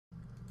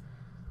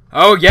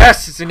Oh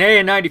yes, it's an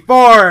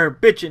AN94,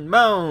 bitch and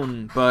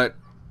moan, but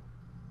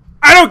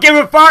I don't give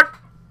a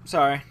fuck!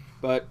 Sorry,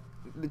 but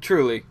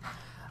truly,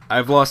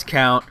 I've lost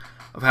count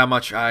of how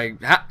much I've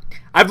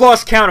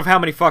lost count of how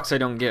many fucks I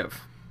don't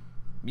give.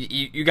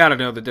 You gotta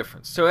know the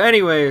difference. So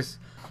anyways,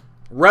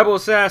 Rebel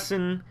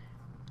Assassin,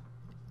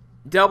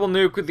 double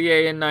nuke with the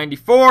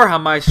AN94.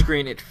 On my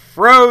screen it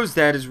froze.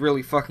 That is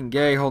really fucking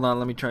gay. Hold on,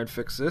 let me try and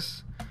fix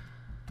this.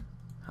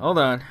 Hold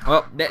on.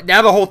 Well,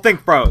 now the whole thing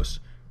froze.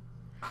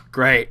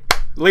 Great.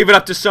 Leave it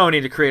up to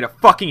Sony to create a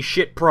fucking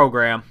shit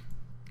program.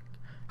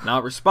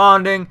 Not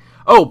responding.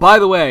 Oh, by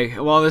the way,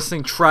 while this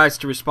thing tries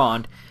to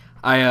respond,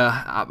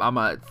 I'm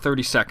at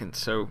 30 seconds,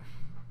 so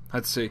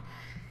let's see.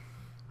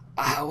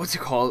 What's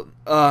it called?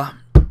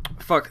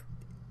 Fuck.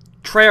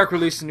 Treyarch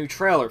released a new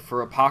trailer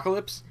for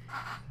Apocalypse.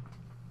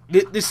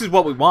 This is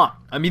what we want.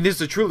 I mean, this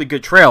is a truly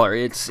good trailer.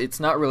 It's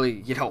not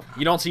really, you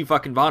don't see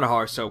fucking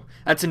Vonahar, so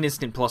that's an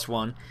instant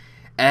 +1.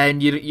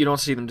 And you don't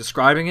see them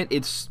describing it.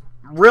 It's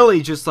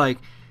really just like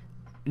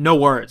no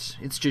words.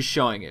 It's just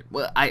showing it.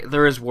 Well,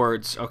 there is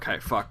words. Okay,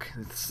 fuck.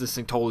 This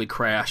thing totally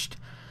crashed.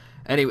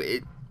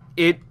 Anyway,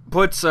 it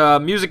puts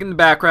music in the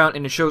background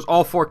and it shows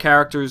all 4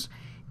 characters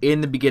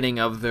in the beginning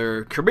of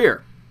their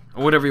career,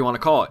 or whatever you want to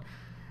call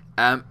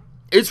it.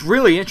 It's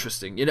really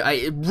interesting.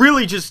 It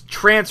really just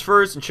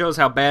transfers and shows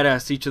how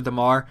badass each of them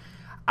are.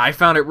 I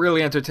found it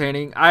really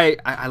entertaining.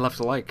 I left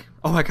a like.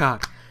 Oh my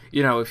god.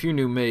 If you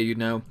knew me, you'd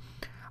know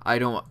I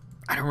don't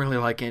really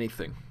like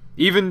anything.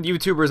 Even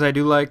YouTubers I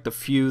do like, the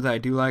few that I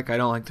do like, I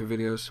don't like their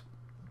videos.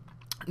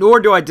 Nor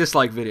do I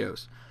dislike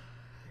videos.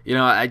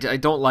 I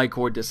don't like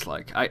or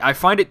dislike. I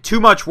find it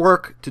too much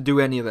work to do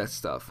any of that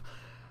stuff.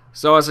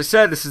 So as I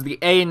said, this is the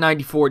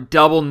AN94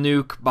 double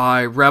nuke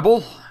by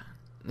Rebel.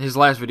 His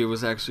last video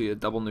was actually a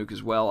double nuke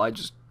as well.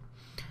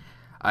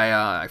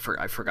 I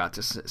forgot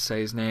to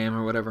say his name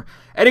or whatever.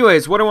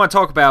 Anyways, what I want to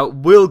talk about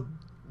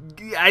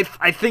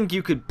I think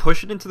you could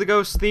push it into the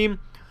Ghost theme,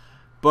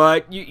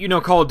 but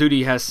Call of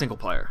Duty has single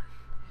player.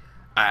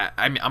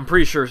 I'm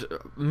pretty sure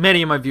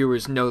many of my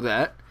viewers know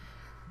that.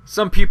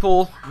 Some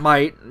people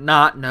might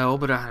not know,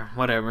 but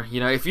whatever.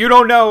 If you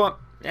don't know,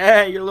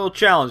 you're a little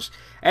challenged.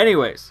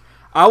 Anyways,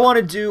 I want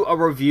to do a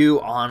review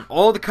on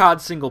all the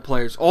COD single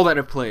players, all that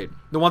I've played.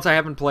 The ones I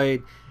haven't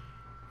played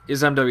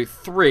is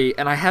MW3,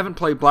 and I haven't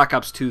played Black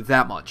Ops 2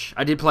 that much.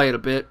 I did play it a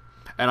bit,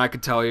 and I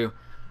could tell you,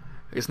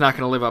 it's not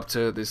going to live up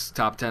to this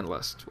top 10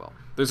 list. Well,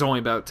 there's only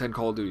about 10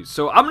 Call of Duties.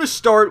 So I'm going to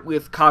start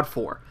with COD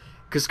 4,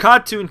 because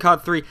COD 2 and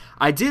COD 3,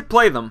 I did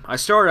play them. I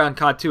started on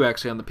COD 2,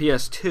 actually, on the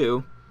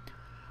PS2,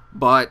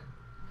 but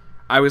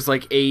I was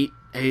like 8,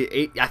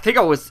 I think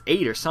I was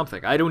 8 or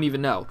something. I don't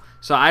even know.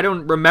 So I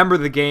don't remember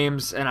the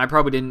games, and I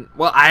probably didn't.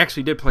 Well, I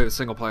actually did play the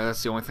single player.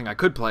 That's the only thing I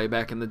could play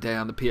back in the day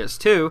on the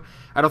PS2.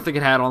 I don't think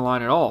it had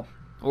online at all.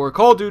 Or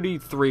Call of Duty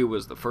 3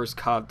 was the first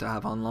COD to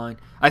have online.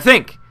 I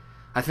think.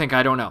 I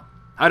don't know.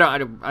 I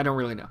don't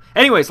really know.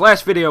 Anyways,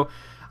 last video,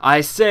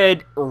 I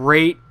said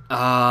rate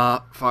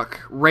my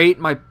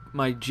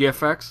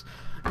GFX.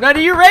 Now,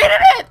 do you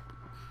rated it?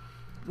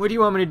 What do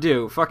you want me to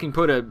do? Fucking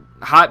put a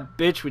hot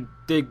bitch with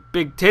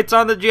big tits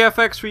on the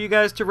GFX for you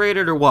guys to rate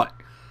it, or what?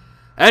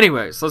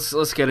 Anyways,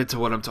 let's get into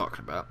what I'm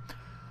talking about.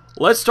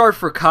 Let's start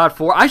for COD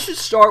 4. I should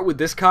start with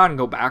this COD and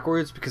go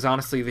backwards, because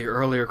honestly, the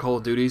earlier Call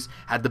of Duties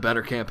had the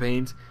better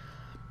campaigns.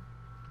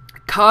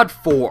 COD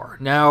 4.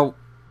 Now,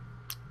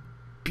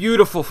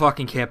 beautiful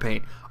fucking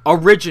campaign.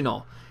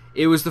 Original.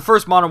 It was the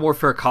first Modern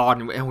Warfare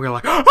COD, and we were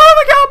like, oh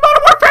my god,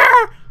 Modern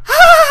Warfare!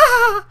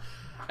 Ah!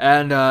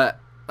 And,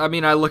 I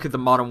mean, I look at the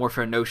Modern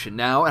Warfare notion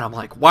now, and I'm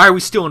like, why are we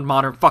still in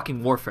Modern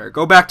fucking Warfare?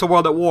 Go back to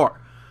World at War.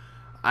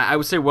 I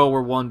would say World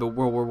War I, but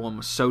World War I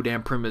was so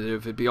damn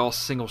primitive, it'd be all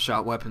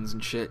single-shot weapons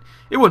and shit.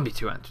 It wouldn't be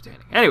too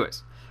entertaining.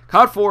 Anyways,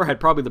 COD 4 had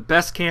probably the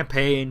best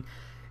campaign.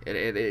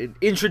 It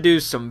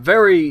introduced some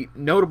very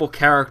notable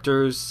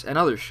characters and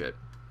other shit.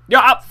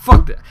 Yeah,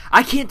 fuck that.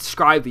 I can't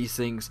describe these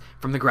things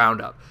from the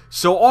ground up.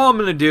 So all I'm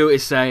going to do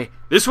is say,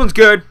 this one's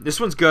good, this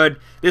one's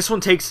good, this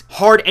one takes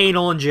hard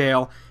anal in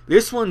jail,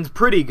 this one's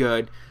pretty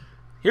good.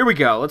 Here we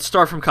go. Let's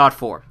start from COD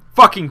 4.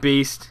 Fucking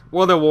beast.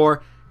 World at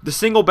War. The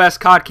single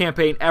best COD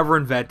campaign ever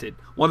invented.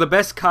 One of the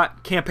best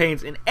COD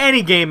campaigns in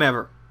any game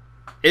ever.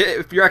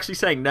 If you're actually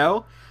saying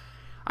no,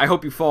 I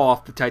hope you fall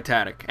off the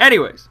Titanic.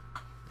 Anyways,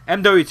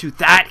 MW2,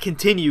 that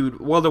continued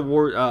World at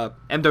War,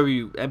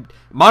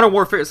 Modern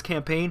Warfare's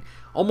campaign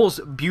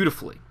almost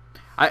beautifully.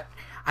 I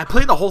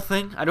played the whole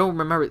thing. I don't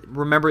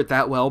remember it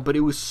that well, but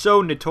it was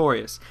so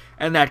notorious.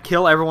 And that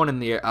kill everyone in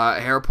the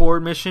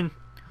airport mission,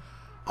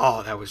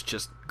 oh, that was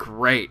just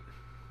great.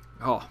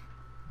 Oh,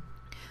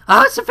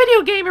 it's a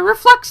video game. It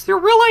reflects your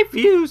real-life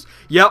views.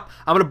 Yep,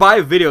 I'm going to buy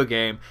a video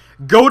game,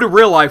 go to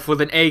real life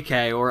with an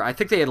AK, or I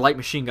think they had light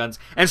machine guns,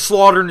 and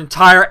slaughter an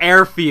entire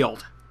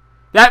airfield.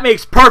 That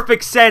makes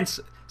perfect sense,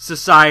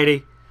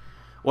 society.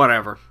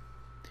 Whatever.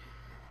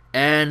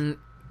 And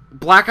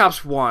Black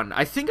Ops 1.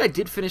 I think I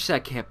did finish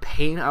that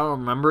campaign. I don't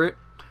remember it.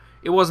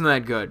 It wasn't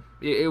that good.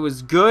 It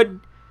was good,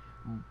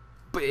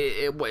 but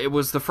it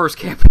was the first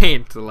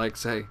campaign to, like,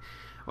 say,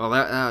 well,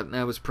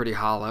 that was pretty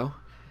hollow.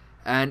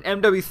 And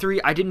MW3,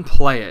 I didn't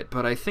play it,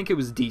 but I think it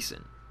was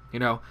decent. You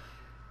know,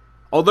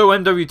 although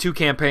MW2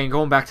 campaign,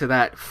 going back to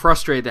that,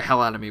 frustrated the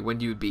hell out of me when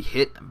you'd be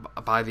hit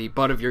by the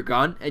butt of your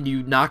gun and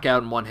you knock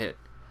out in one hit.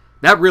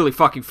 That really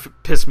fucking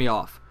pissed me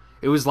off.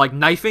 It was like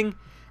knifing,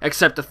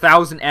 except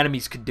 1,000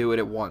 enemies could do it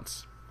at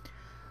once.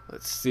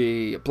 Let's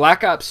see,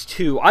 Black Ops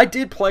 2. I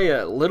did play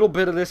a little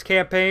bit of this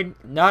campaign,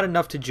 not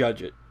enough to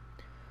judge it.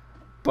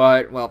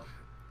 But, well,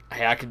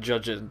 hey, I could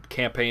judge a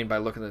campaign by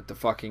looking at the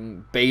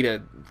fucking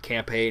beta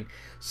campaign.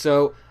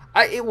 So,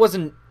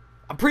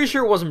 I'm pretty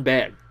sure it wasn't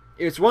bad.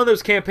 It's one of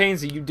those campaigns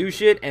that you do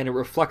shit and it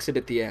reflects it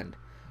at the end.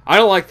 I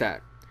don't like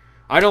that.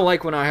 I don't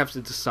like when I have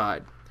to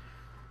decide.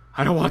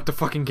 I don't want the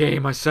fucking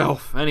game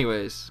myself.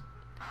 Anyways.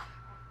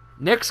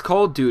 Next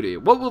Call of Duty.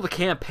 What will the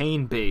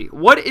campaign be?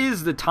 What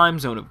is the time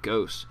zone of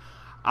Ghosts?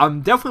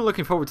 I'm definitely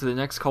looking forward to the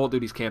next Call of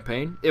Duty's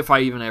campaign, if I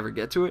even ever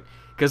get to it,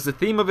 because the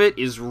theme of it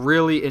is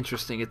really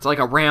interesting. It's like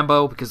a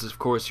Rambo, because of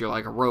course you're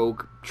like a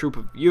rogue troop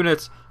of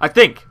units. I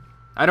think.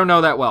 I don't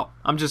know that well.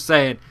 I'm just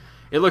saying,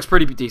 it looks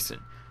pretty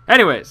decent.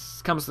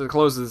 Anyways, comes to the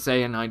close of this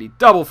AN90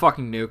 double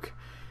fucking nuke.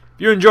 If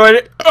you enjoyed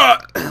it,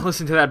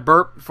 listen to that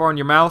burp far in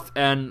your mouth,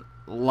 and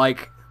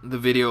like the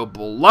video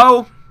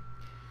below.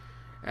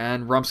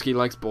 And Rumsky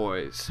likes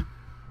boys.